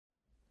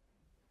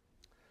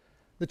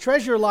The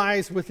treasure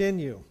lies within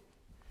you.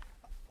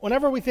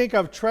 Whenever we think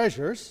of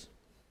treasures,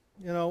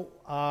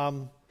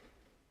 what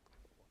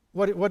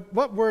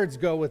words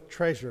go with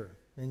treasure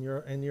in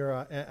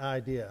your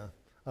idea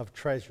of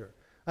treasure?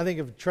 I think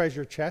of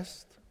treasure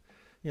chest,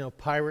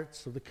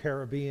 Pirates of the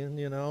Caribbean,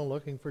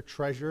 looking for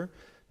treasure,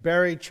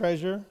 buried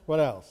treasure. What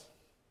else?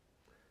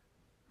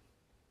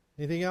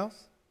 Anything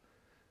else?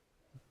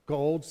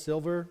 Gold,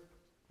 silver,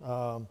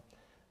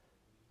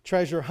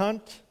 treasure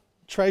hunt,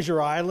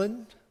 treasure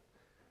island.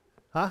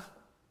 Huh?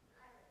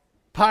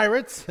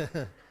 Pirates.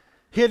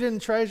 Hidden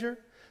treasure.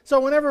 So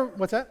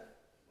what's that?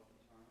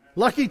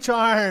 Lucky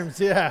Charms,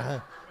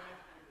 yeah.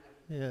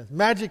 Yeah.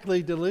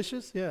 Magically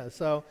delicious, yeah.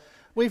 So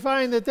we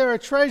find that there are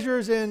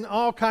treasures in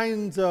all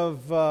kinds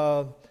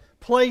of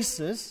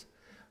places,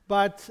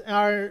 but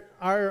our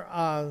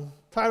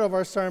title of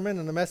our sermon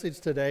and the message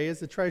today is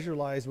The Treasure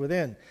Lies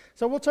Within.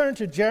 So we'll turn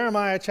to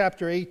Jeremiah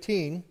chapter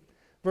 18,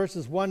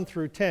 verses 1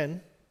 through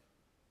 10.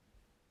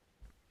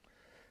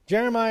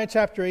 Jeremiah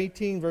chapter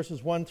 18,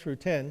 verses 1 through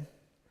 10.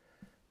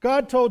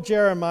 God told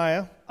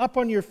Jeremiah, "Up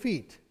on your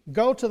feet,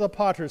 go to the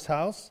potter's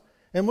house,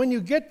 and when you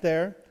get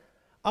there,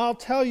 I'll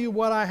tell you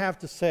what I have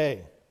to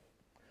say."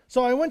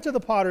 So I went to the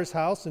potter's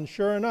house, and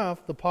sure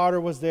enough, the potter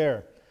was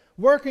there,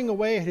 working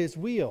away at his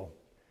wheel.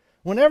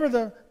 Whenever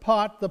the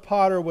pot the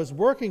potter was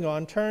working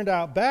on turned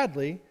out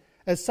badly,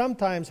 as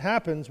sometimes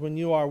happens when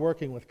you are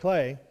working with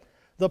clay,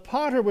 the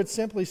potter would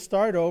simply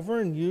start over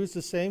and use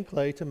the same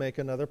clay to make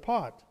another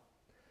pot.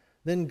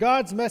 Then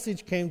God's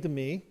message came to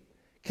me,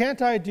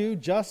 "Can't I do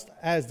just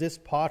as this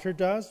potter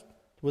does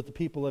with the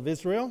people of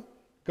Israel?"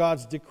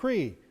 God's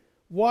decree,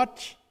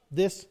 "Watch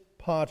this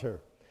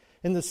potter.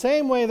 In the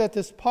same way that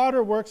this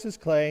potter works his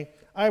clay,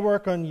 I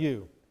work on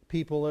you,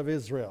 people of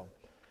Israel."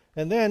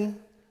 And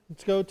then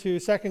let's go to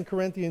 2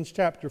 Corinthians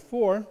chapter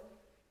 4,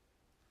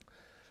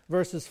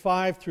 verses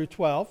 5 through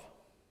 12.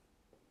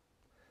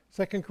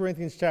 2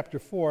 Corinthians chapter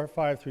 4,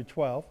 5 through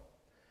 12.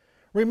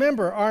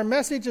 Remember, our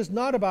message is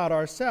not about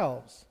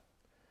ourselves.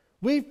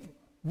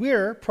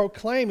 We're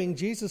proclaiming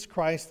Jesus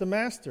Christ the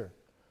Master.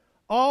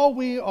 All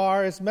we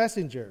are is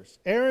messengers,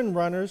 errand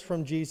runners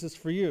from Jesus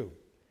for you.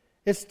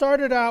 It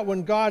started out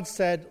when God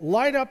said,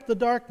 "Light up the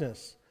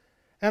darkness,"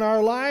 and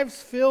our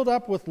lives filled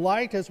up with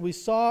light as we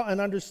saw and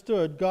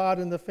understood God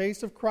in the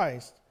face of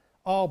Christ,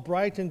 all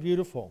bright and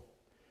beautiful.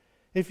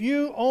 If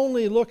you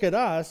only look at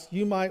us,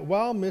 you might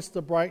well miss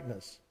the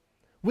brightness.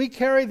 We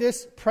carry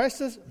this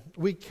precious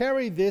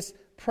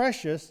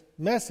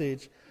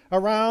message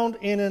around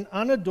in an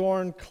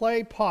unadorned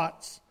clay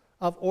pots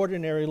of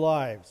ordinary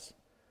lives.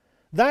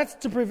 That's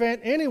to prevent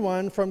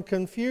anyone from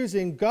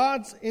confusing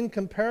God's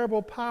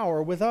incomparable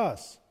power with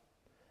us.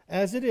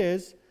 As it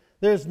is,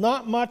 there's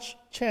not much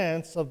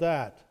chance of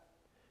that.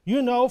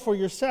 You know for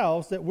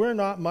yourselves that we're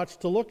not much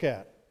to look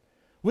at.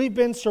 We've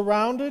been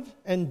surrounded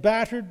and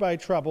battered by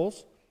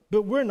troubles,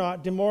 but we're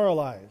not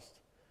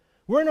demoralized.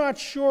 We're not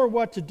sure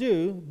what to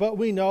do, but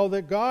we know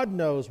that God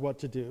knows what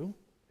to do.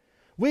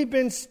 We've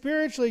been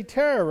spiritually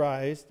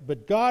terrorized,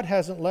 but God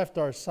hasn't left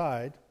our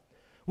side.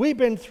 We've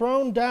been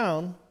thrown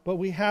down, but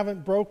we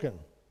haven't broken.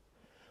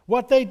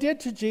 What they did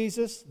to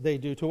Jesus, they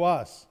do to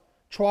us.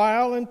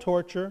 Trial and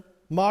torture,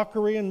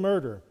 mockery and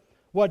murder.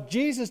 What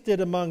Jesus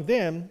did among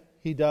them,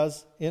 he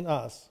does in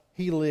us.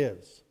 He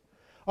lives.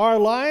 Our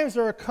lives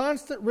are a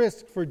constant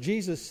risk for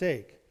Jesus'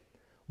 sake.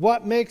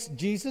 What makes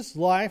Jesus'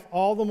 life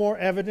all the more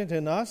evident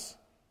in us?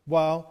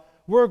 Well,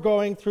 we're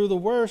going through the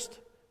worst,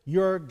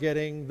 you're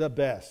getting the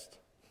best.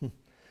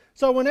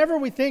 So whenever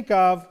we think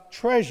of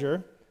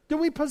treasure, do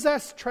we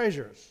possess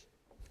treasures?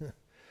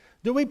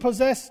 Do we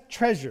possess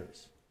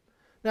treasures?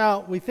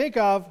 Now, we think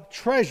of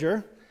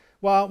treasure.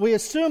 Well, we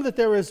assume that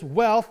there is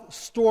wealth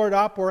stored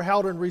up or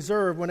held in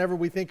reserve whenever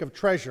we think of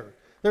treasure.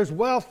 There's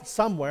wealth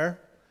somewhere,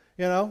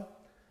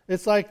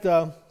 It's like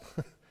the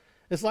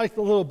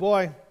little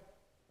boy.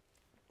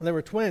 They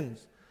were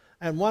twins,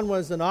 and one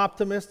was an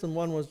optimist and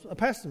one was a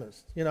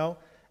pessimist,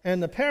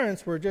 And the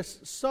parents were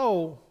just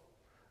so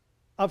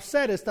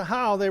upset as to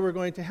how they were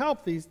going to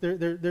help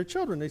their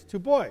children, these two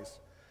boys.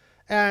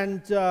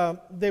 And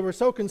they were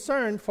so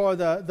concerned for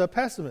the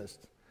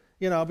pessimist,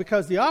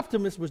 because the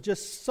optimist was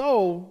just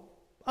so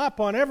up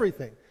on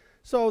everything.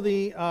 So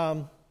the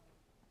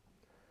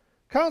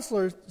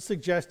counselor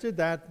suggested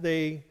that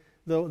the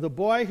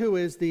boy who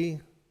is the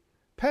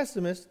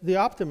pessimist, the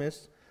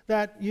optimist,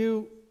 that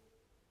you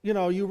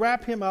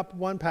wrap him up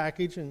one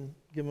package and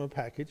give him a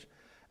package,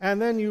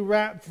 and then you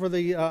wrap for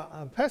the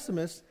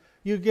pessimist.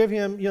 You give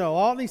him,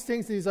 all these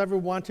things that he's ever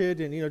wanted,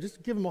 and,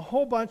 just give him a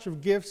whole bunch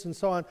of gifts and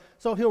so on,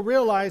 so he'll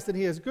realize that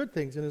he has good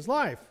things in his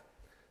life.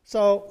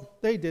 So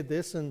they did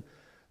this, and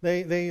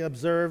they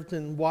observed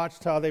and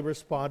watched how they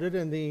responded,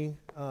 and the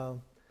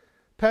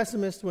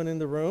pessimist went in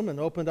the room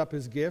and opened up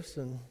his gifts,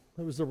 and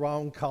it was the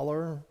wrong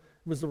color,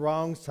 it was the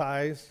wrong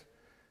size.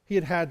 He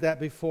had had that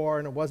before,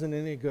 and it wasn't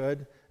any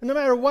good. And no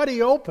matter what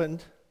he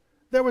opened,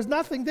 there was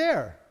nothing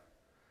there.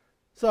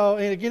 So,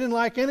 and he didn't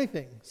like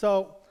anything.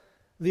 So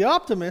the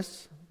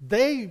optimists,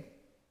 they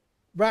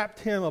wrapped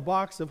him a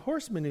box of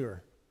horse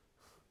manure.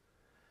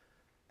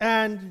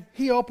 And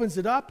he opens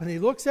it up and he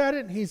looks at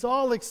it and he's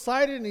all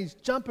excited and he's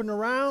jumping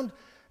around.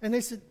 And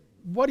they said,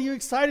 "What are you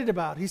excited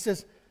about?" He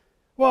says,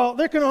 "Well,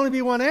 there can only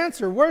be one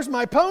answer. Where's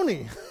my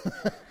pony?"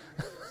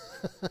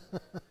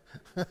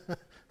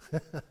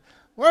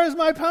 Where's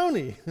my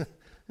pony?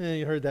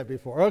 You heard that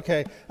before.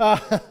 Okay.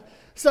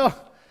 So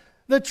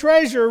the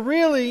treasure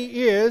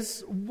really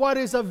is what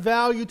is of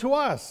value to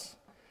us.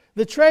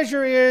 The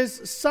treasure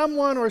is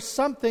someone or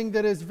something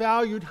that is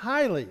valued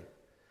highly.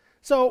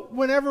 So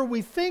whenever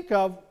we think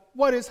of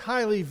what is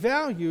highly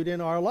valued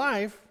in our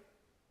life,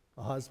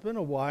 a husband,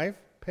 a wife,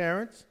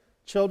 parents,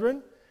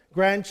 children,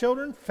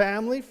 grandchildren,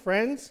 family,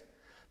 friends,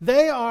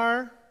 they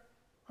are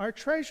our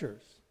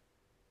treasures.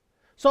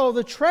 So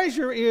the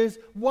treasure is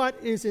what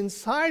is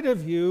inside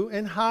of you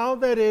and how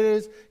that it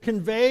is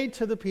conveyed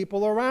to the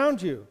people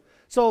around you.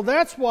 So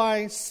that's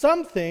why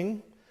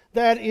something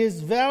that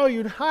is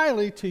valued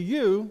highly to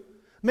you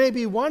may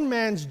be one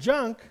man's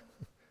junk,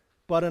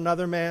 but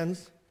another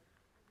man's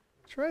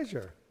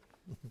treasure.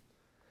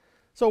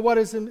 So what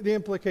is the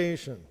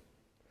implication?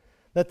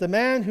 That the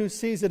man who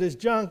sees it as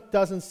junk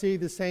doesn't see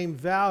the same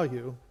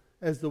value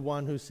as the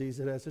one who sees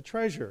it as a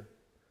treasure.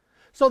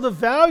 So the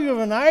value of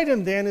an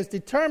item then is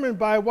determined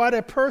by what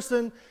a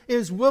person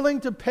is willing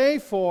to pay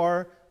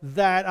for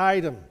that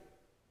item.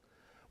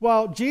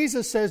 Well,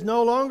 Jesus says,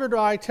 "No longer do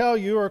I tell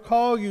you or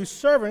call you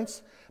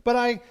servants, but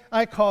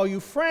I call you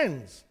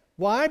friends."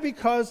 Why?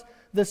 Because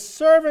the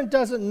servant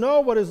doesn't know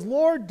what his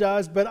Lord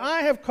does, but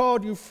I have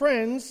called you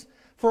friends,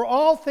 for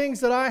all things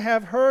that I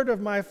have heard of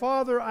my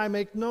Father I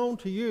make known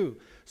to you.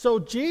 So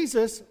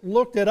Jesus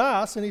looked at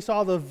us and he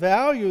saw the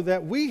value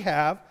that we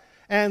have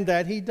and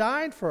that he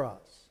died for us.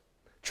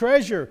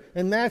 Treasure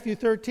in Matthew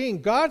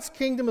 13. God's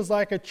kingdom is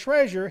like a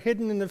treasure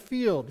hidden in the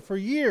field for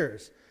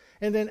years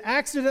and then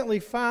accidentally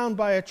found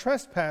by a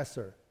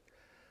trespasser.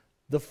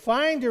 The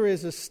finder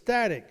is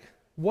ecstatic.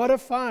 What a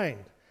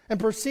find! And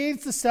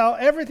proceeds to sell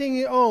everything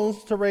he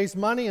owns to raise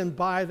money and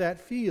buy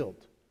that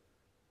field.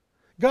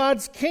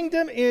 God's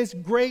kingdom is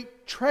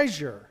great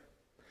treasure.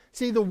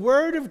 See, the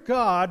Word of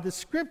God, the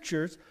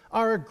Scriptures,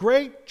 are a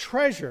great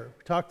treasure.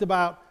 We talked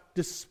about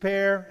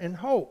despair and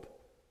hope.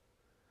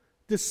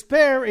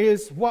 Despair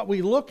is what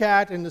we look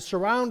at in the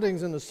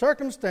surroundings and the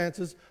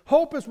circumstances.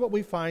 Hope is what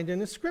we find in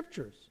the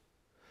Scriptures.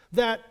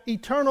 That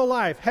eternal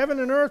life, heaven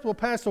and earth will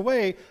pass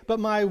away, but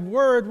my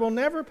word will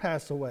never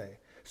pass away.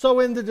 So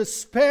in the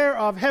despair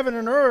of heaven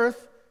and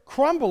earth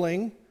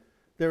crumbling,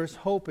 there is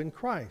hope in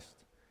Christ,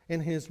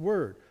 in His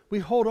Word. We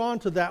hold on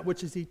to that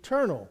which is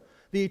eternal.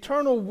 The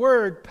eternal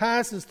Word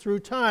passes through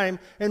time,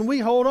 and we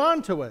hold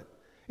on to it.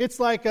 It's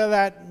like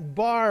that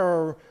bar,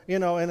 or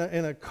in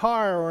a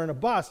car or in a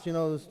bus,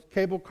 those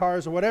cable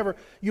cars or whatever.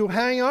 You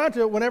hang on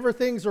to it whenever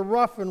things are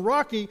rough and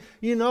rocky.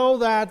 You know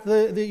that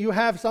you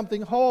have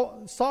something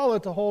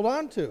solid to hold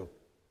on to.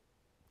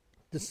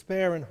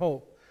 Despair and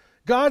hope.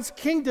 God's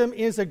kingdom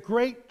is a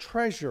great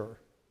treasure.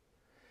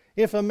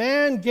 If a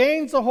man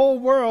gains the whole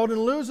world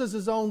and loses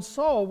his own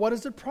soul, what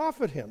does it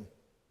profit him?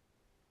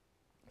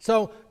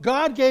 So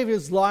God gave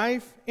His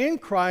life in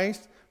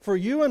Christ for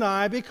you and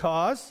I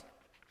because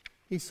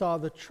He saw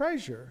the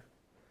treasure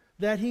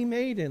that He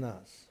made in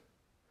us.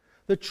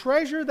 The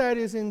treasure that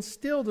is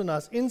instilled in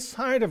us,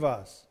 inside of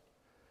us.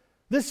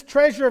 This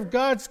treasure of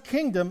God's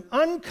kingdom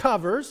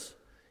uncovers,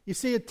 you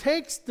see, it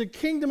takes the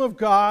kingdom of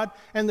God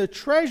and the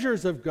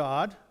treasures of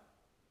God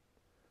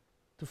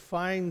to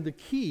find the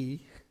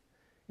key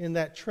in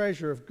that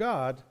treasure of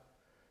God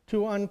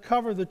to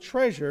uncover the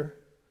treasure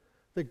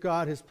that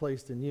God has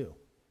placed in you.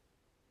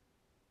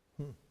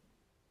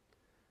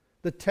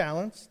 The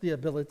talents, the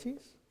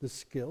abilities, the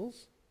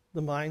skills,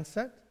 the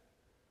mindset.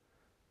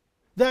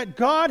 That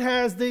God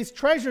has these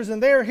treasures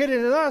and they are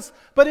hidden in us,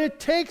 but it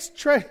takes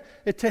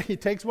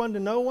it takes one to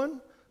know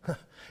one.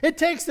 It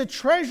takes the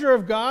treasure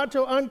of God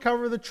to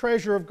uncover the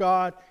treasure of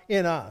God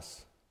in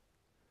us.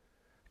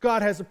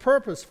 God has a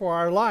purpose for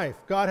our life.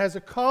 God has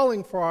a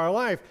calling for our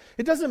life.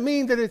 It doesn't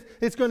mean that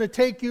it's going to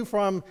take you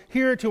from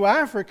here to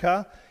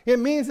Africa. It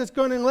means it's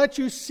going to let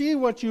you see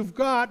what you've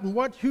got and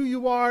who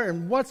you are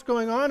and what's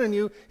going on in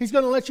you. He's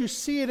going to let you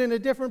see it in a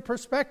different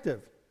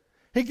perspective.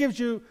 He gives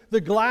you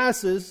the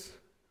glasses,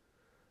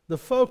 the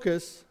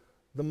focus,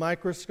 the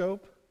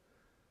microscope,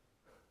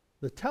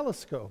 the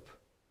telescope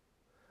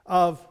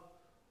of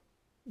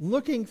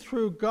looking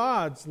through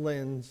God's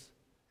lens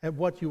at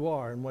what you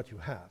are and what you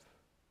have.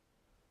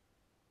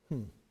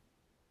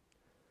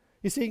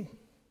 You see,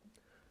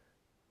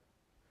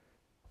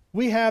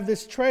 we have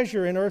this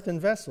treasure in earthen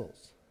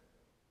vessels.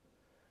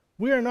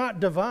 We are not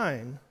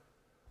divine,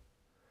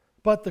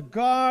 but the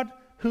God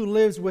who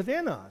lives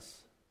within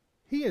us,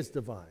 He is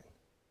divine.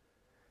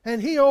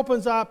 And He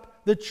opens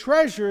up the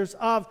treasures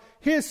of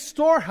His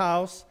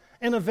storehouse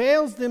and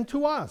avails them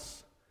to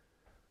us.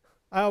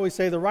 I always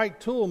say the right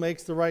tool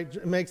makes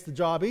the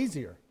job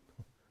easier.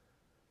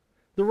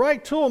 The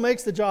right tool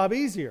makes the job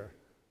easier.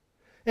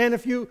 And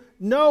if you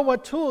know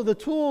the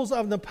tools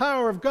of the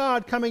power of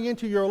God coming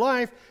into your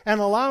life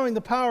and allowing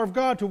the power of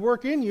God to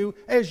work in you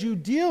as you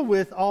deal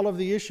with all of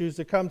the issues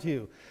that come to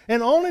you.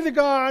 And only the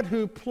God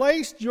who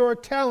placed your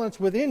talents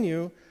within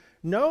you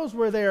knows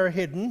where they are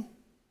hidden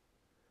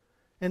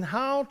and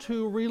how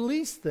to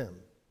release them,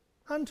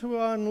 how to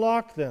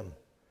unlock them.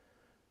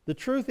 The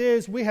truth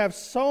is, we have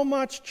so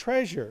much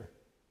treasure.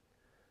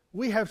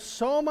 We have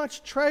so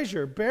much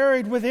treasure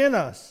buried within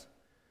us.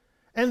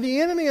 And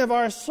the enemy of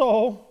our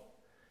soul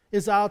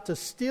is out to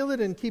steal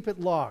it and keep it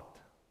locked.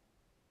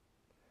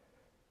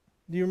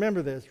 Do you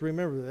remember this?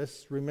 Remember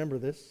this? Remember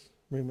this?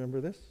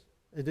 Remember this?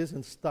 It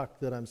isn't stuck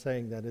that I'm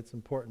saying that. It's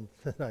important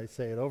that I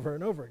say it over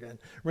and over again.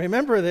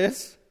 Remember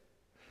this.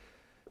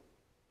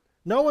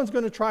 No one's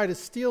going to try to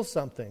steal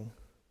something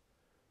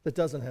that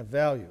doesn't have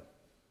value.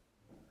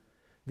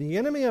 The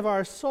enemy of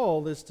our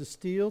soul is to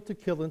steal, to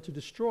kill, and to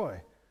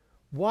destroy.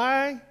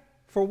 Why,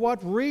 for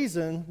what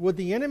reason would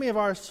the enemy of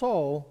our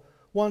soul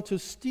want to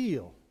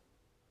steal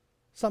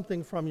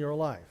something from your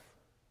life,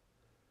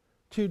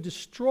 to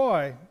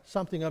destroy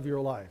something of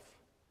your life?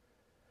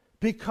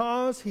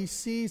 Because he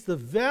sees the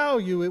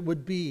value it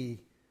would be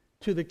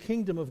to the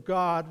kingdom of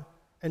God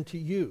and to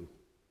you.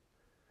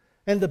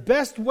 And the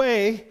best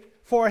way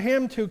for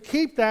him to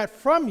keep that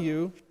from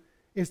you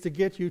is to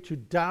get you to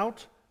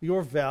doubt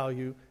your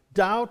value,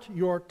 doubt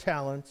your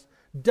talents,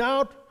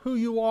 doubt who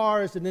you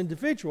are as an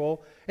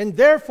individual, and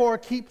therefore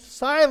keep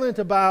silent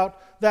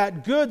about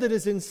that good that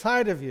is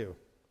inside of you.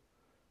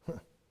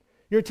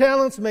 Your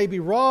talents may be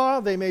raw,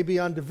 they may be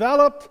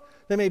undeveloped,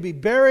 they may be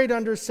buried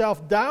under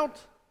self-doubt.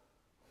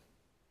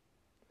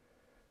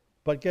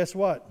 But guess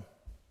what?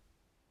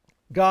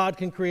 God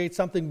can create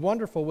something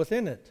wonderful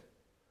within it.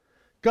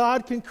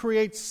 God can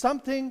create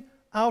something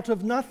out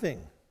of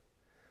nothing.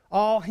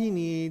 All he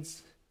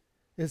needs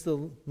is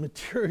the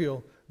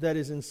material that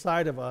is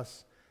inside of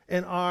us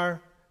and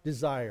our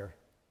desire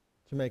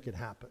to make it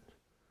happen.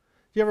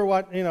 Do you ever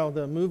watch,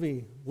 the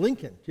movie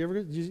Lincoln?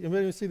 Did you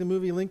ever see the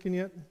movie Lincoln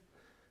yet?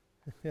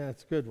 Yeah,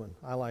 it's a good one.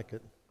 I like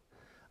it.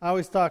 I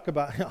always talk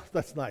about,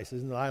 that's nice,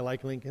 isn't it? I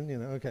like Lincoln,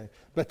 okay.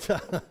 But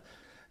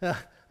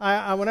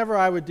whenever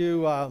I would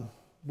do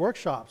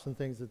workshops and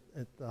things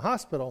at the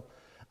hospital,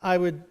 I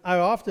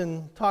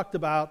often talked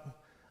about,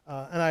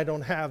 and I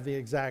don't have the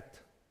exact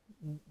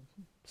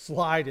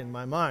slide in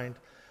my mind,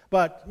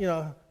 but,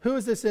 who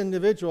is this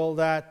individual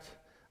that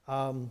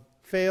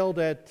failed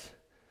at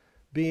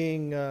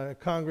being a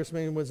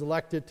congressman, was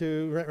elected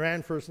to,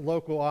 ran for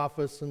local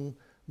office and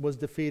was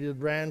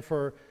defeated, ran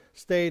for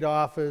state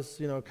office,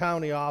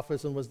 county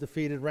office and was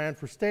defeated, ran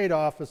for state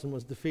office and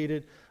was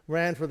defeated,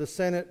 ran for the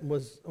Senate and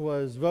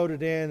was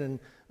voted in, and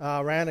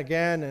ran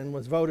again and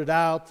was voted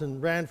out,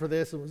 and ran for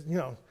this and was,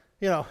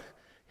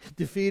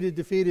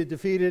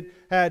 defeated,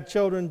 had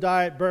children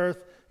die at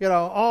birth,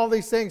 all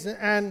these things,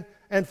 and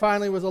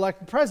finally was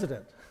elected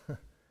president.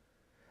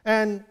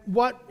 And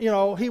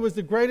he was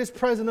the greatest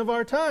president of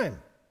our time,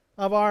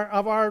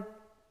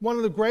 one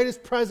of the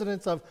greatest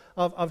presidents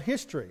of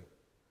history.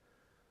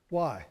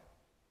 Why?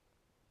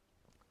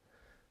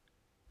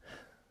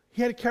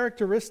 He had a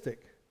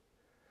characteristic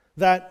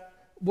that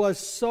was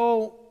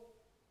so,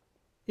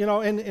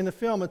 in the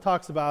film it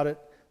talks about it,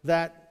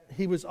 that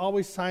he was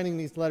always signing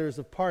these letters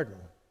of pardon.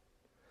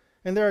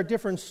 And there are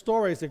different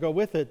stories that go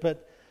with it,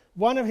 but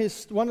one of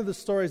the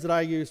stories that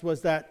I used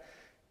was that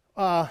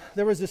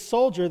there was this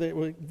soldier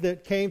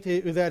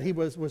that he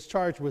was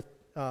charged with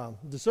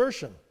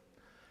desertion,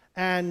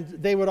 and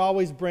they would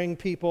always bring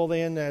people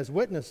in as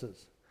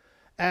witnesses.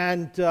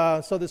 And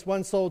so this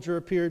one soldier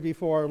appeared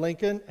before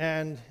Lincoln,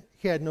 and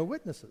he had no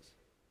witnesses.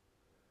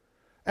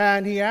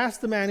 And he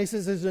asked the man, he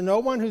says, "Is there no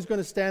one who's going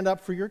to stand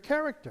up for your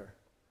character?"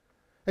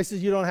 He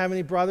says, "You don't have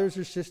any brothers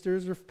or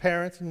sisters or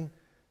parents?" And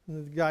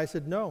the guy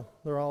said, "No,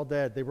 they're all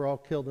dead. They were all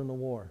killed in the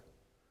war."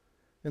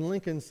 And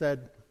Lincoln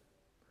said,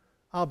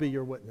 "I'll be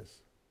your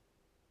witness."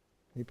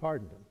 He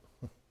pardoned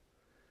him.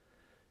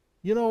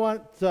 You know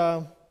what?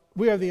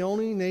 We are the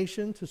only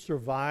nation to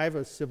survive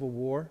a civil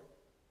war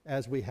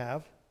as we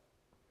have.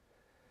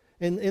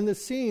 In the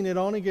scene, in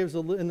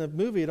the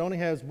movie, it only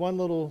has one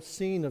little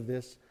scene of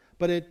this,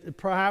 but it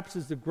perhaps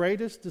is the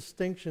greatest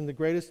distinction, the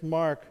greatest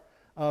mark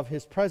of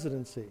his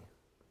presidency,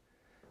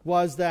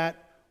 was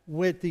that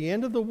with the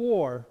end of the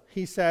war,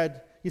 he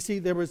said, you see,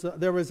 there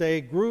was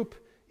a group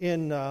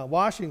in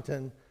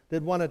Washington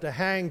that wanted to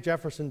hang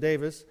Jefferson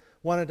Davis,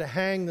 wanted to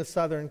hang the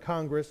Southern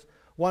Congress,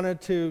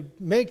 wanted to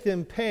make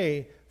them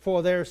pay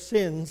for their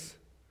sins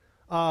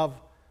of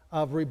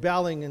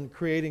rebelling and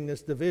creating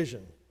this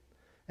division.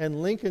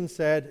 And Lincoln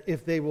said,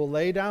 if they will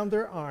lay down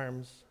their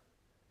arms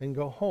and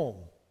go home,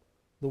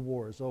 the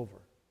war is over.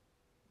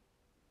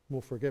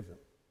 We'll forgive them.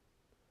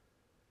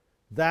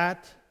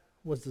 That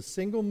was the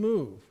single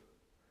move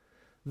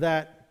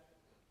that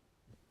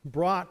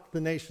brought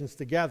the nations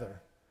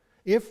together.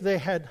 If they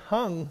had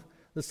hung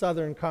the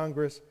Southern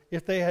Congress,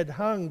 if they had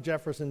hung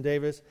Jefferson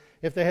Davis,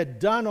 if they had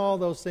done all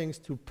those things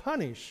to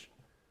punish,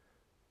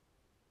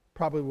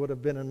 probably would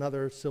have been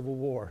another civil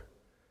war.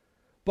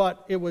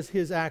 But it was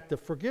his act of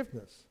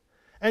forgiveness.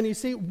 And you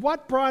see,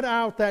 what brought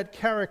out that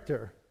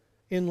character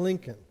in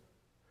Lincoln?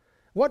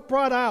 What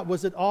brought out,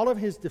 was it all of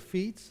his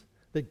defeats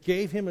that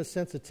gave him a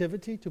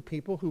sensitivity to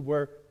people who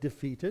were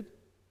defeated?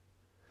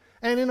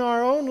 And in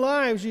our own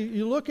lives,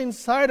 you look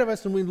inside of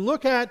us and we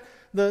look at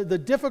the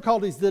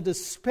difficulties, the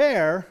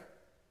despair,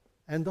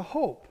 and the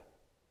hope.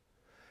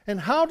 And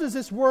how does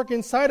this work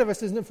inside of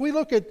us? And if we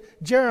look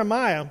at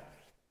Jeremiah,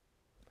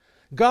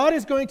 God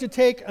is going to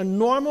take a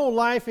normal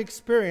life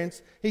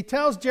experience. He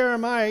tells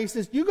Jeremiah, he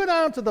says, you go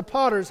down to the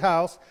potter's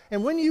house,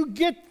 and when you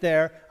get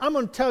there, I'm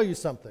going to tell you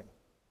something.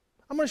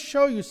 I'm going to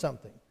show you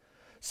something.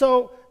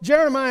 So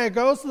Jeremiah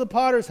goes to the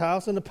potter's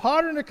house, and the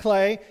potter and the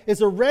clay is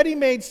a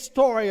ready-made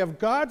story of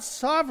God's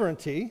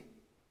sovereignty,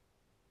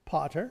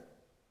 potter,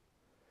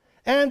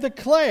 and the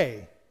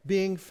clay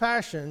being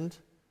fashioned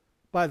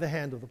by the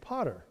hand of the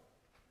potter.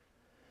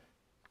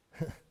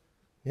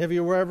 Have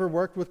you ever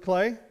worked with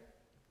clay?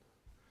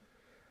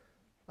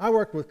 I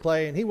worked with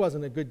clay, and he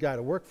wasn't a good guy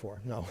to work for.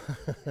 No.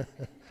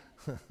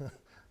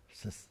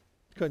 Just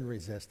couldn't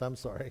resist. I'm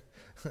sorry.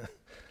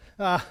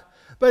 But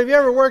if you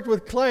ever worked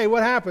with clay,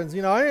 what happens?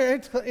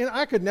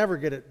 I could never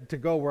get it to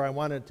go where I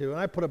wanted it to. And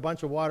I put a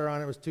bunch of water on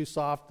it. It was too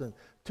soft and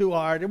too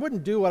hard. It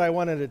wouldn't do what I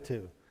wanted it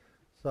to.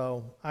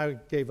 So I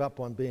gave up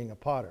on being a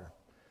potter.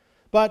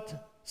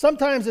 But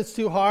sometimes it's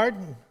too hard.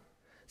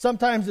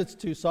 Sometimes it's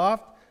too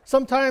soft.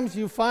 Sometimes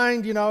you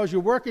find, as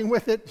you're working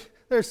with it,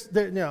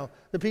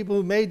 the people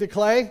who made the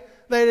clay,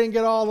 they didn't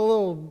get all the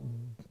little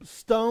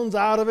stones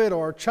out of it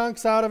or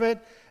chunks out of it,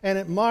 and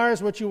it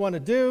mars what you want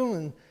to do.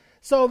 And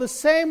so the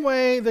same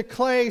way the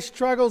clay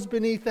struggles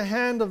beneath the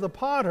hand of the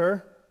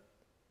potter,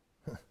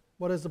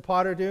 what does the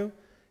potter do?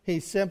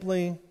 He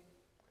simply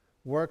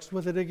works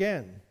with it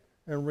again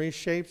and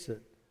reshapes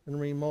it and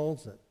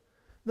remolds it.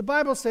 The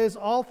Bible says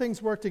all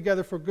things work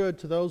together for good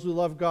to those who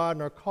love God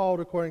and are called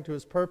according to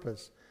his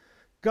purpose.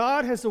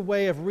 God has a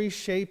way of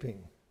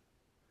reshaping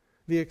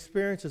the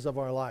experiences of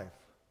our life.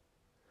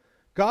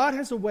 God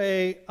has a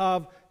way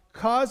of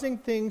causing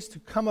things to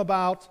come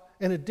about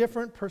in a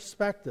different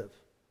perspective.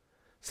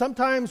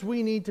 Sometimes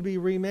we need to be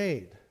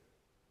remade.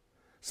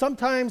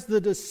 Sometimes the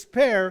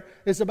despair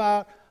is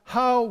about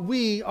how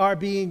we are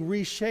being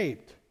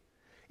reshaped.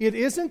 It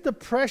isn't the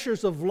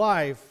pressures of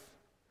life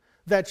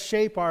that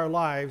shape our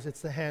lives,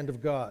 it's the hand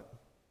of God.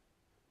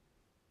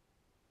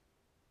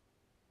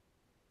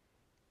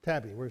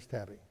 Tabby, where's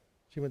Tabby?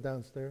 She went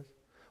downstairs.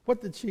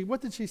 What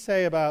did she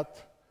say about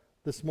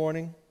this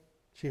morning?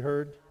 She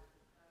heard?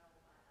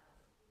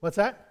 What's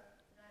that?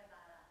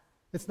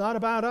 It's not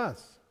about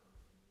us.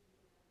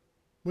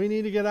 We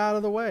need to get out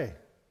of the way.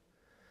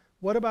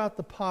 What about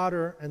the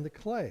potter and the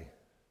clay?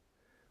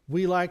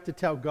 We like to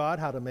tell God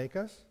how to make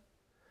us.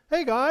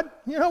 Hey, God,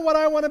 you know what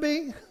I want to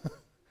be?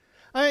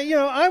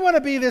 I want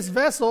to be this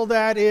vessel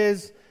that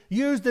is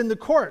used in the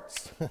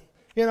courts.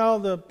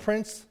 The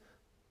prince,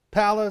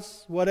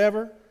 palace,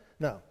 whatever.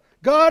 No.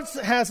 God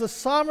has a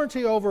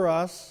sovereignty over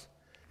us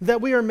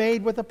that we are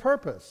made with a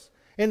purpose.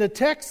 And the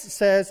text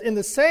says, in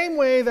the same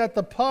way that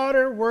the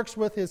potter works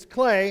with his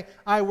clay,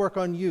 I work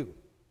on you.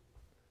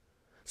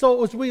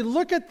 So as we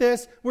look at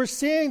this, we're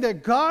seeing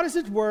that God is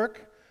at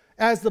work.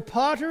 As the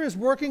potter is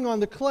working on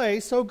the clay,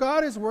 so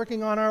God is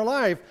working on our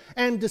life.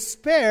 And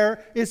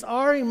despair is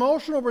our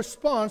emotional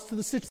response to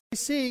the situations we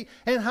see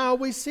and how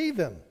we see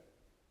them.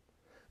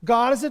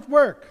 God is at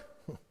work.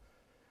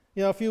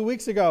 A few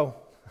weeks ago,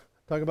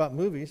 talk about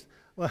movies,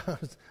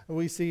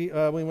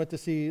 we went to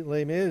see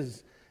Les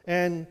Mis.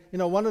 And,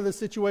 one of the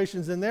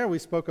situations in there we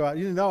spoke about,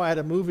 I had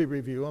a movie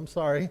review, I'm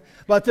sorry.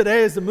 But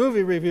today is the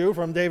movie review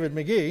from David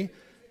McGee.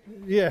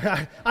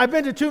 Yeah, I've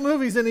been to 2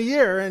 movies in a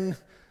year, and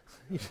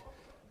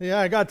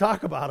I got to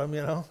talk about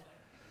them,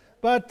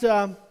 But,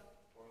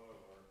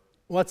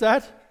 what's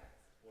that?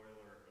 Spoiler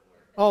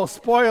alert. Oh,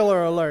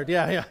 spoiler alert,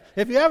 yeah.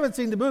 If you haven't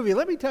seen the movie,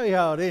 let me tell you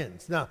how it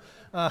ends. Now,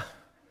 I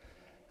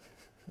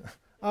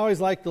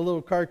always liked the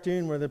little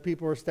cartoon where the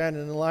people were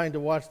standing in line to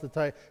watch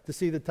to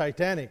see the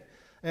Titanic.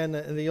 And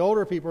the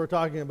older people were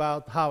talking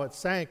about how it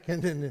sank,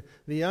 and then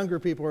the younger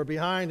people were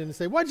behind and they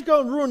say, why'd you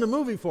go and ruin the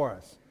movie for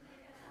us?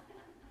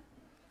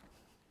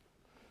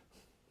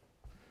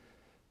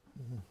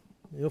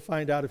 You'll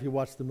find out if you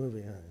watch the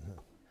movie.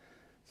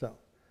 So,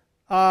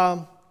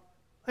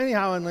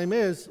 anyhow, in Les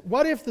Mis,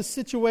 what if the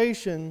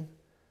situation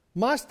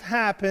must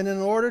happen in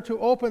order to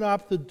open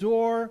up the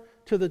door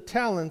to the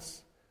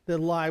talents that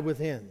lie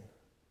within?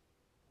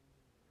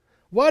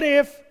 What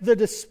if the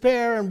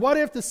despair and what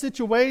if the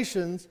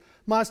situations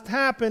must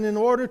happen in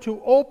order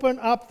to open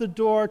up the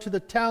door to the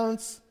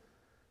talents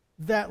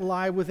that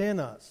lie within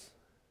us?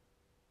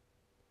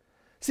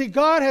 See,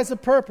 God has a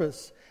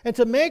purpose, and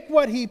to make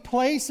what he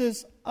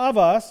places of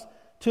us,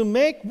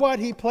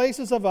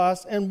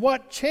 and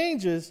what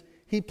changes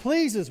he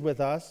pleases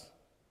with us,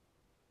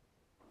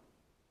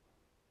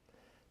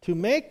 to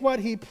make what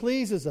he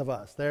pleases of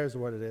us, there's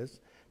what it is,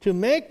 to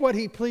make what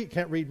he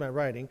can't read my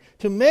writing,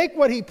 to make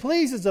what he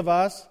pleases of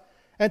us,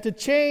 and to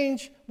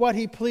change what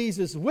he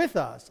pleases with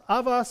us,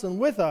 of us and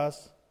with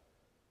us,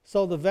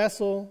 so the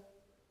vessel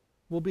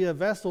will be a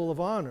vessel of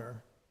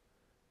honor,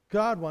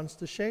 God wants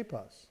to shape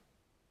us.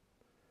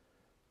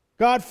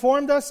 God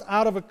formed us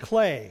out of a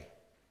clay.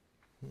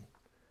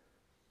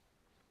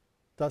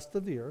 Dust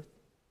of the earth.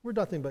 We're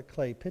nothing but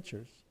clay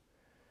pitchers.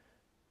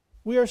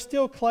 We are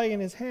still clay in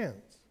His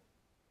hands.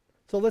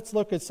 So let's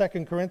look at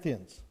 2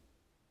 Corinthians.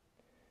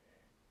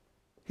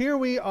 Here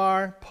we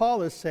are,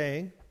 Paul is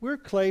saying, we're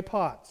clay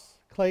pots,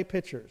 clay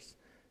pitchers,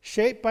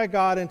 shaped by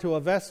God into a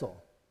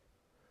vessel.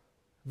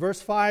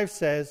 Verse 5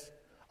 says,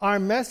 our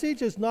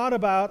message is not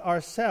about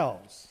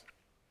ourselves.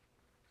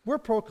 We're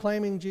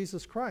proclaiming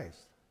Jesus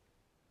Christ.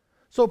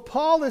 So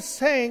Paul is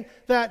saying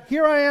that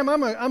here I am,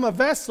 I'm a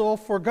vessel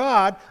for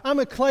God, I'm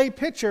a clay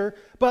pitcher,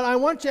 but I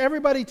want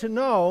everybody to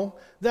know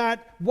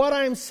that what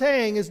I'm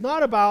saying is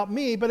not about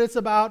me, but it's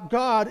about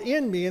God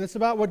in me, and it's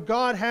about what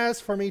God has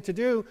for me to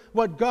do,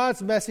 what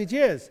God's message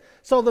is.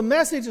 So the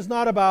message is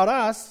not about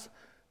us,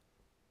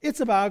 it's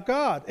about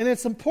God. And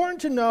it's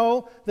important to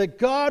know that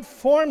God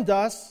formed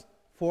us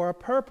for a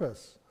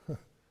purpose.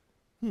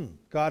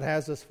 God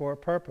has us for a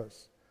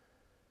purpose.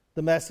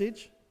 The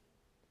message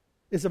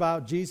is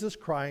about Jesus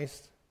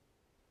Christ,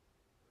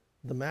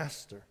 the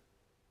Master.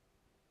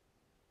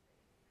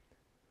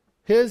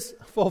 His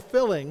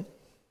fulfilling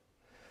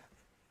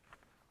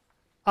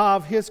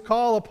of His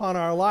call upon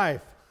our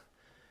life.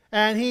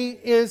 And He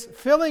is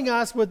filling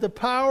us with the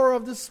power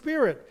of the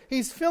Spirit.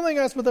 He's filling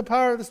us with the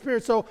power of the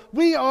Spirit. So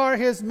we are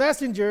His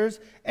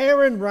messengers,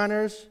 errand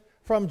runners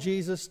from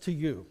Jesus to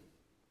you.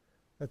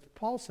 That's what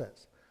Paul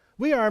says.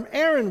 We are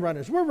errand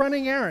runners. We're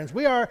running errands.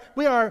 We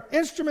are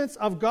instruments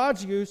of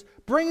God's use,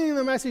 bringing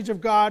the message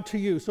of God to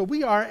you. So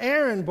we are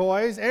errand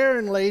boys,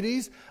 errand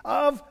ladies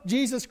of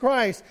Jesus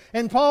Christ.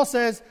 And Paul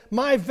says,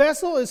 my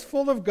vessel is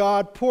full of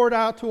God, poured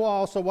out to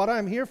all. So what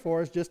I'm here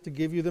for is just to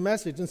give you the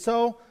message. And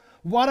so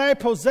what I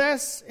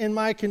possess in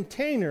my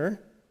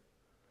container,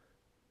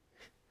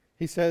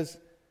 he says,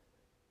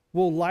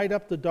 will light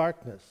up the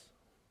darkness.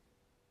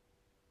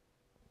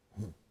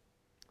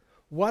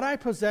 What I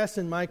possess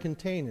in my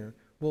container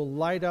will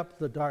light up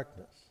the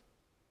darkness.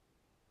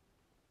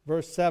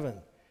 Verse 7,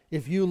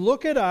 if you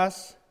look at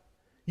us,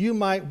 you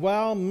might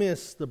well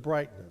miss the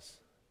brightness.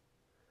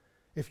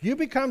 If you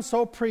become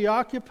so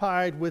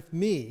preoccupied with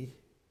me,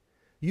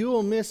 you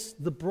will miss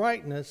the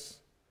brightness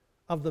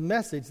of the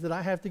message that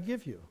I have to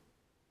give you.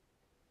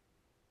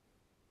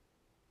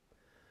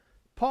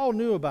 Paul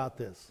knew about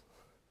this.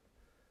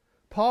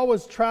 Paul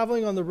was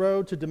traveling on the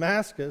road to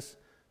Damascus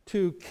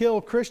to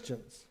kill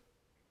Christians.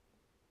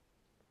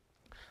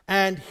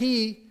 And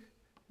he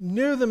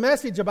knew the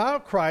message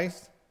about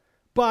Christ,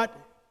 but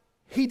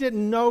he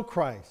didn't know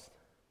Christ.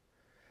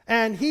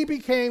 And he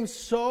became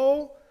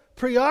so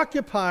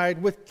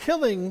preoccupied with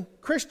killing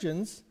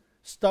Christians,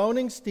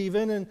 stoning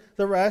Stephen and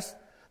the rest,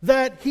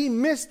 that he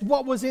missed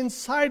what was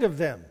inside of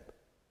them.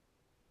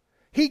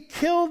 He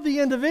killed the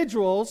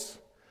individuals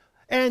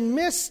and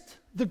missed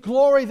the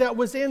glory that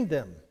was in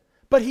them.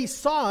 But he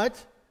saw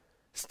it.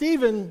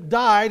 Stephen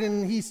died,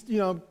 and he,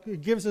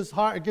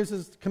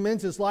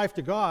 commends his life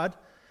to God.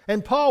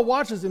 And Paul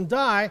watches him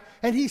die,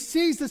 and he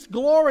sees this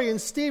glory in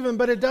Stephen,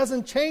 but it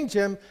doesn't change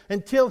him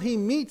until he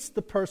meets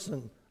the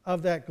person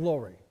of that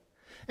glory.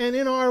 And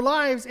in our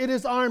lives, it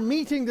is our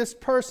meeting this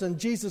person,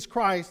 Jesus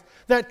Christ,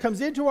 that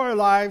comes into our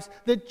lives,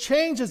 that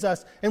changes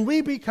us, and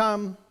we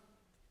become,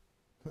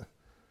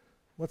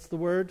 what's the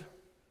word?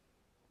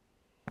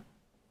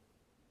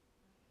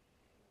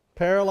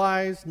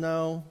 Paralyzed?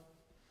 No.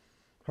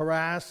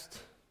 Harassed.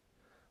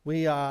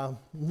 We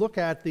look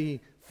at the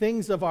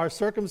things of our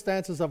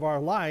circumstances of our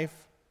life,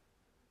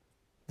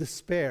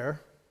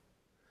 despair,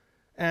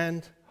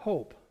 and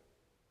hope.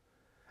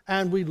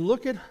 And we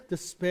look at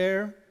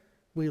despair,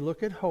 we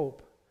look at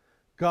hope.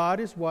 God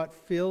is what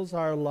fills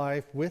our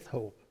life with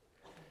hope.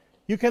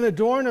 You can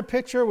adorn a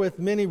picture with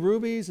many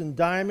rubies and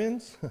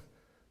diamonds,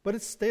 but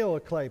it's still a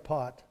clay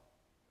pot.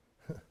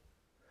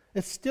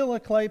 It's still a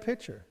clay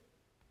pitcher.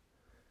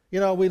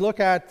 We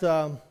look at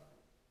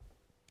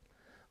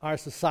our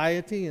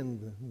society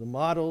and the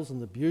models and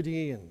the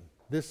beauty and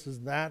this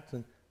and that,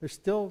 and they're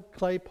still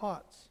clay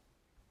pots.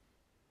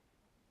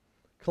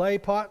 Clay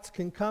pots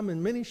can come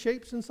in many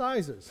shapes and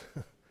sizes,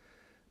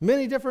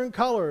 many different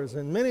colors,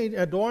 and many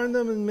adorn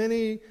them in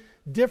many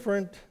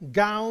different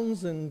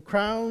gowns and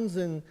crowns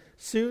and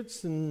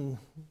suits and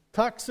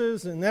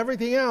tuxes and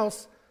everything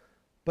else,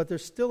 but they're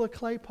still a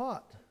clay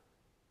pot.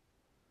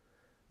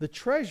 The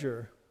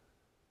treasure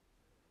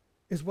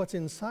is what's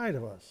inside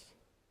of us.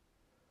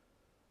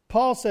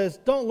 Paul says,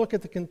 don't look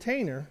at the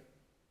container.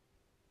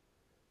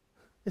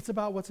 It's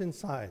about what's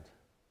inside.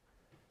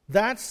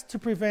 That's to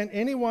prevent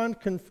anyone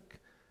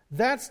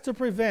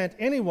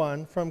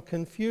from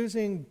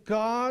confusing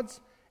God's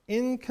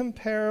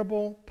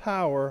incomparable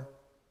power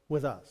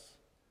with us.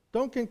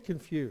 Don't get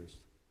confused.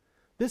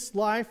 This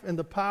life and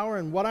the power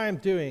and what I am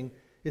doing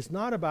is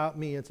not about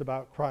me, it's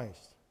about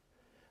Christ.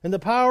 And the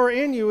power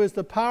in you is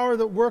the power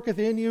that worketh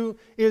in you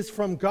is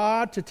from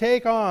God to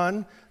take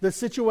on the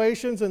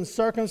situations and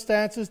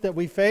circumstances that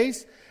we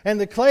face. And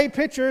the clay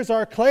pitchers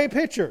are clay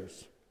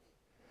pitchers.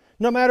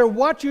 No matter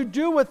what you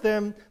do with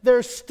them,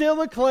 they're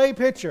still a clay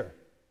pitcher.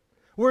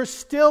 We're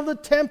still the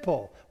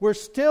temple. We're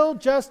still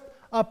just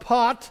a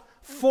pot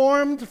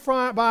formed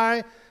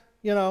by,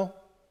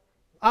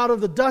 out of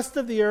the dust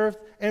of the earth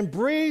and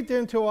breathed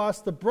into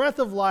us the breath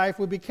of life.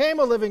 We became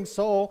a living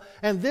soul,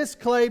 and this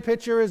clay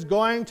pitcher is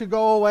going to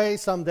go away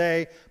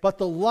someday, but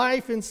the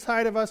life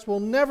inside of us will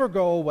never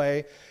go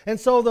away. And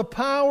so the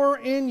power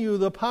in you,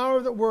 the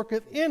power that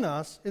worketh in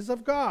us, is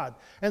of God.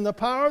 And the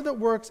power that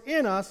works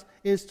in us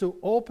is to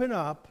open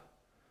up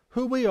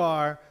who we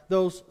are,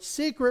 those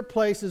secret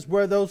places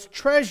where those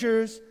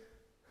treasures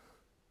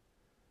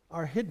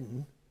are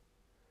hidden.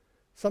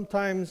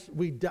 Sometimes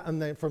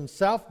from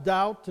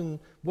self-doubt and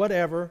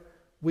whatever,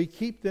 we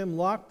keep them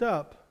locked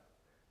up.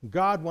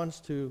 God wants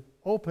to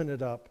open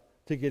it up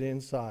to get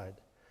inside.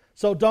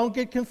 So don't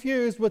get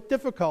confused with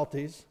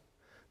difficulties.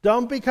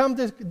 Don't become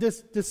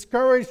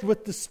discouraged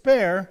with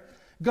despair.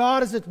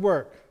 God is at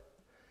work.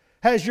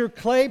 Has your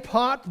clay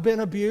pot been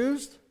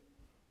abused?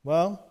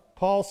 Well,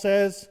 Paul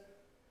says,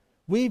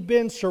 we've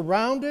been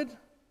surrounded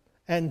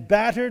and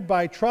battered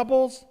by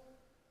troubles,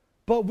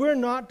 but we're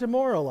not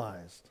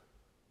demoralized.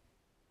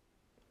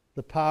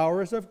 The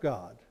power is of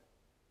God.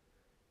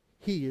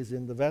 He is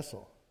in the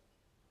vessel.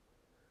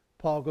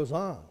 Paul goes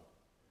on.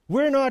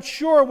 We're not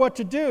sure what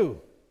to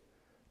do,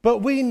 but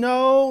we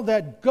know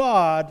that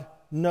God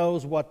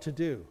knows what to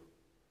do.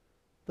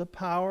 The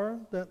power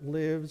that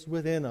lives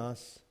within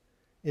us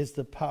is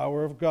the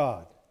power of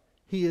God.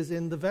 He is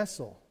in the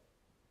vessel.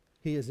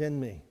 He is in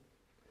me.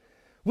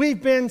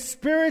 We've been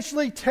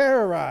spiritually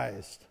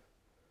terrorized,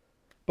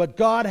 but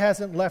God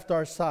hasn't left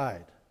our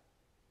side.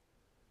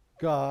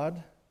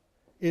 God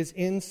is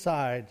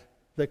inside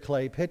the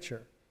clay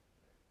pitcher.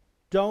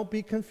 Don't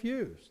be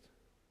confused.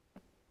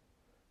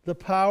 The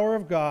power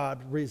of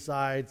God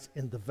resides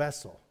in the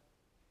vessel,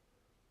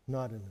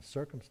 not in the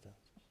circumstances.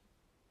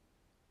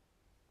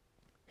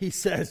 He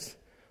says,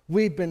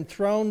 we've been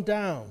thrown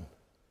down.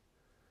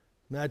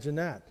 Imagine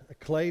that, a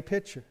clay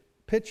pitcher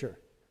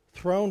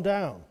thrown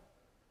down,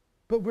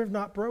 but we're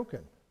not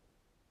broken.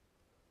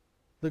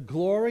 The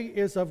glory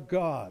is of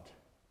God.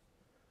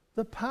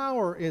 The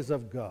power is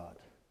of God.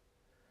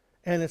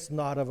 And it's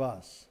not of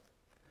us.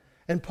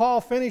 And Paul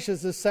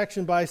finishes this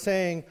section by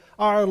saying,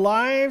 our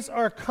lives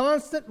are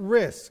constant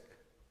risk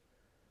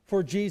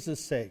for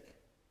Jesus' sake,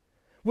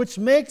 which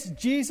makes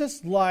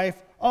Jesus' life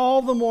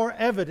all the more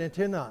evident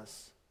in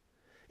us.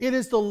 It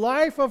is the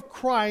life of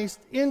Christ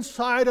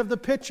inside of the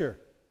pitcher.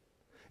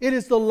 It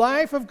is the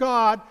life of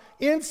God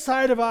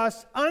inside of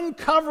us,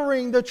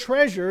 uncovering the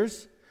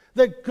treasures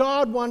that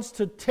God wants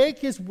to take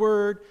His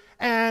Word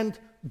and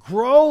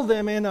grow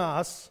them in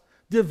us,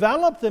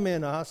 develop them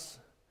in us.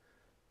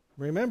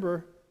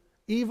 Remember,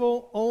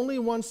 evil only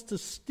wants to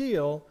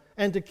steal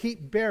and to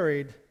keep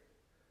buried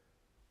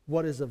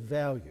what is of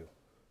value.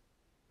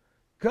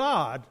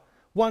 God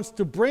wants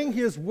to bring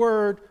His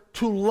Word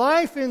to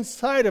life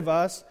inside of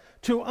us,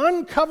 to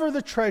uncover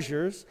the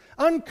treasures,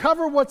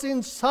 uncover what's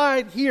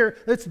inside here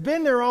that's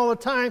been there all the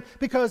time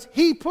because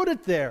He put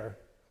it there.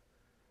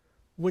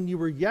 When you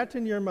were yet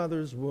in your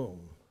mother's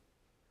womb,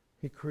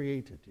 He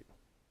created you,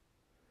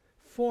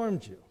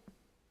 formed you,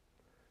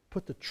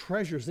 put the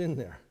treasures in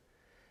there.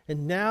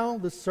 And now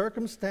the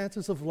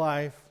circumstances of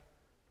life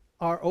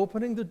are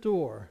opening the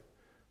door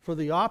for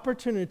the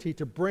opportunity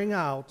to bring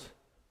out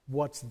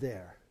what's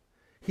there.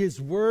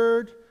 His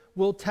Word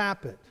will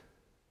tap it.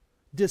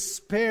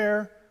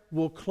 Despair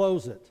will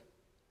close it.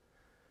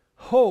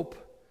 Hope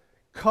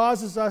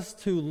causes us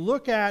to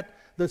look at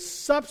the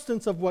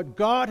substance of what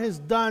God has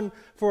done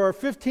for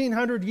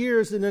 1,500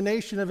 years in the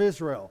nation of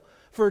Israel,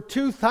 for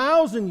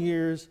 2,000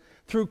 years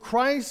through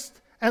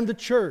Christ and the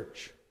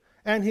church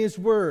and His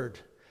Word.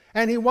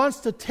 And He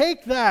wants to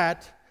take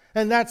that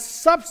and that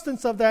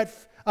substance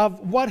of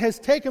what has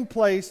taken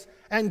place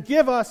and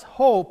give us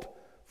hope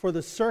for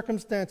the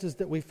circumstances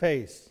that we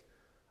face.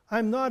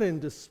 I'm not in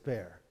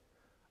despair.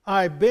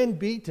 I've been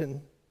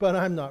beaten, but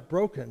I'm not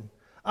broken.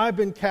 I've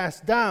been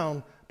cast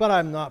down, but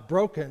I'm not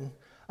broken.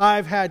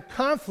 I've had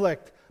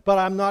conflict, but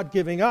I'm not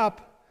giving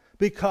up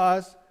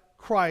because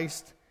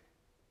Christ,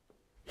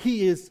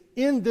 He is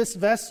in this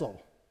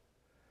vessel.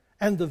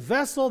 And the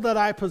vessel that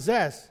I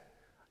possess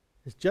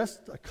is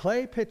just a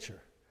clay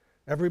pitcher.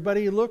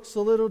 Everybody looks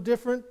a little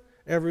different.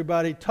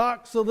 Everybody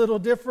talks a little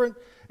different.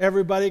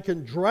 Everybody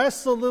can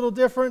dress a little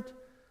different.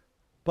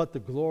 But the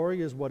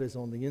glory is what is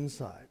on the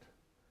inside.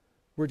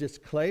 We're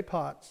just clay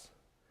pots.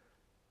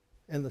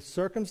 And the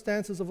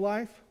circumstances of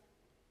life,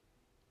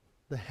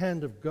 the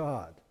hand of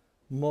God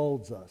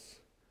molds us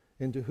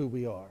into who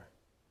we are.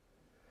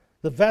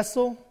 The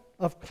vessel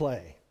of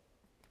clay.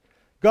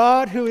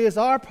 God, who is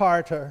our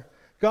potter,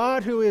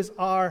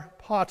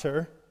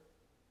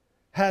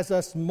 has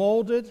us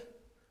molded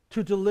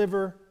to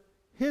deliver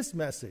His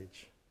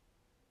message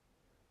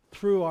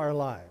through our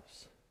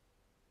lives.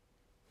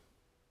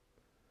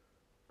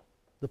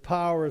 The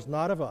power is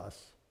not of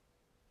us,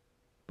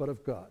 but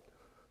of God.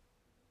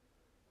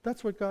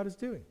 That's what God is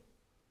doing.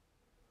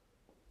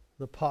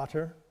 The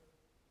potter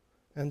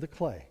and the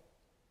clay.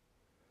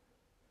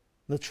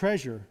 The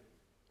treasure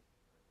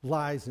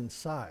lies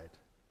inside,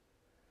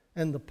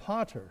 and the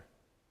potter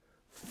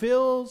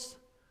fills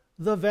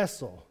the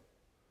vessel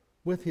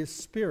with His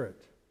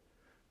Spirit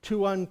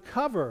to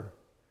uncover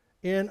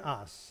in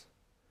us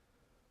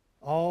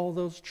all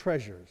those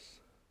treasures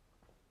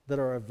that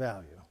are of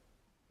value.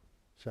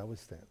 Shall we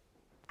stand?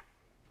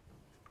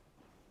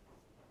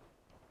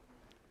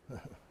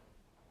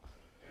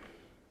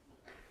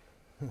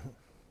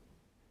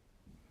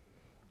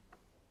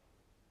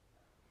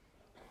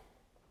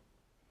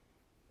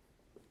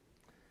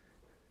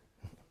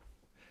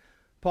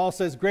 Paul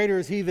says, greater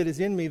is He that is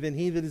in me than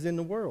he that is in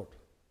the world.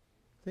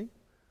 See?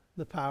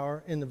 The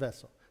power in the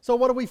vessel. So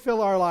what do we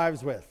fill our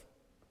lives with?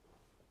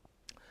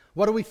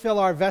 What do we fill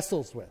our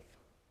vessels with?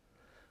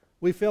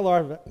 We fill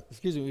our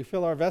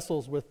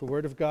vessels with the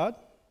Word of God.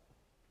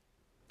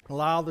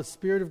 Allow the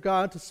Spirit of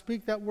God to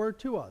speak that Word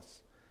to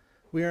us.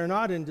 We are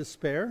not in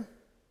despair.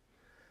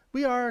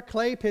 We are a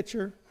clay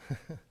pitcher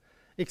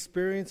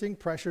experiencing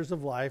pressures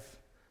of life,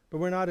 but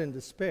we're not in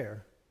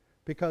despair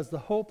because the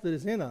hope that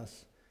is in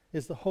us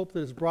is the hope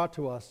that is brought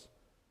to us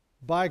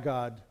by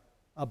God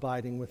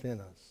abiding within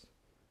us.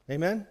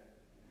 Amen?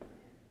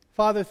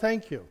 Father,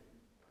 thank you.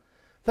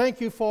 Thank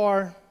you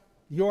for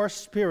your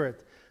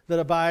Spirit that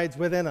abides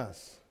within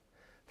us.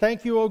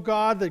 Thank you, O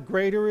God, that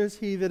greater is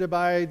He that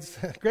abides,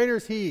 greater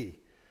is He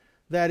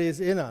that is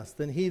in us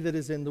than he that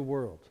is in the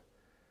world.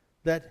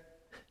 That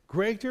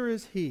greater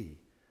is He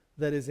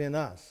that is in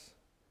us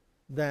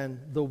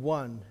than the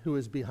one who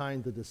is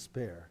behind the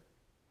despair.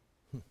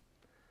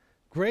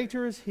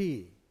 Greater is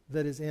He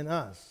that is in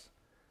us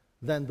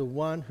than the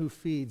one who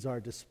feeds our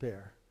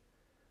despair.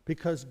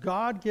 Because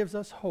God gives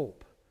us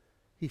hope.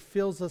 He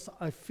fills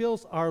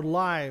our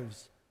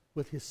lives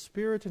with His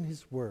Spirit and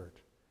His Word.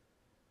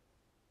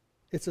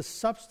 It's a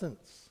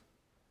substance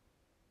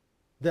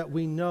that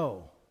we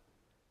know,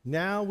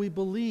 now we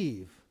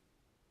believe,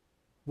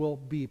 will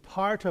be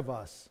part of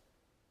us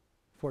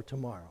for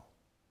tomorrow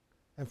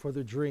and for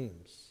the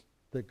dreams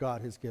that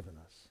God has given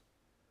us.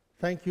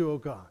 Thank you, O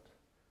God,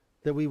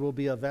 that we will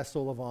be a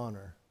vessel of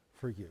honor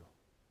for you.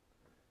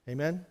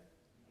 Amen?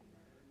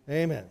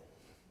 Amen.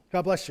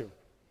 God bless you.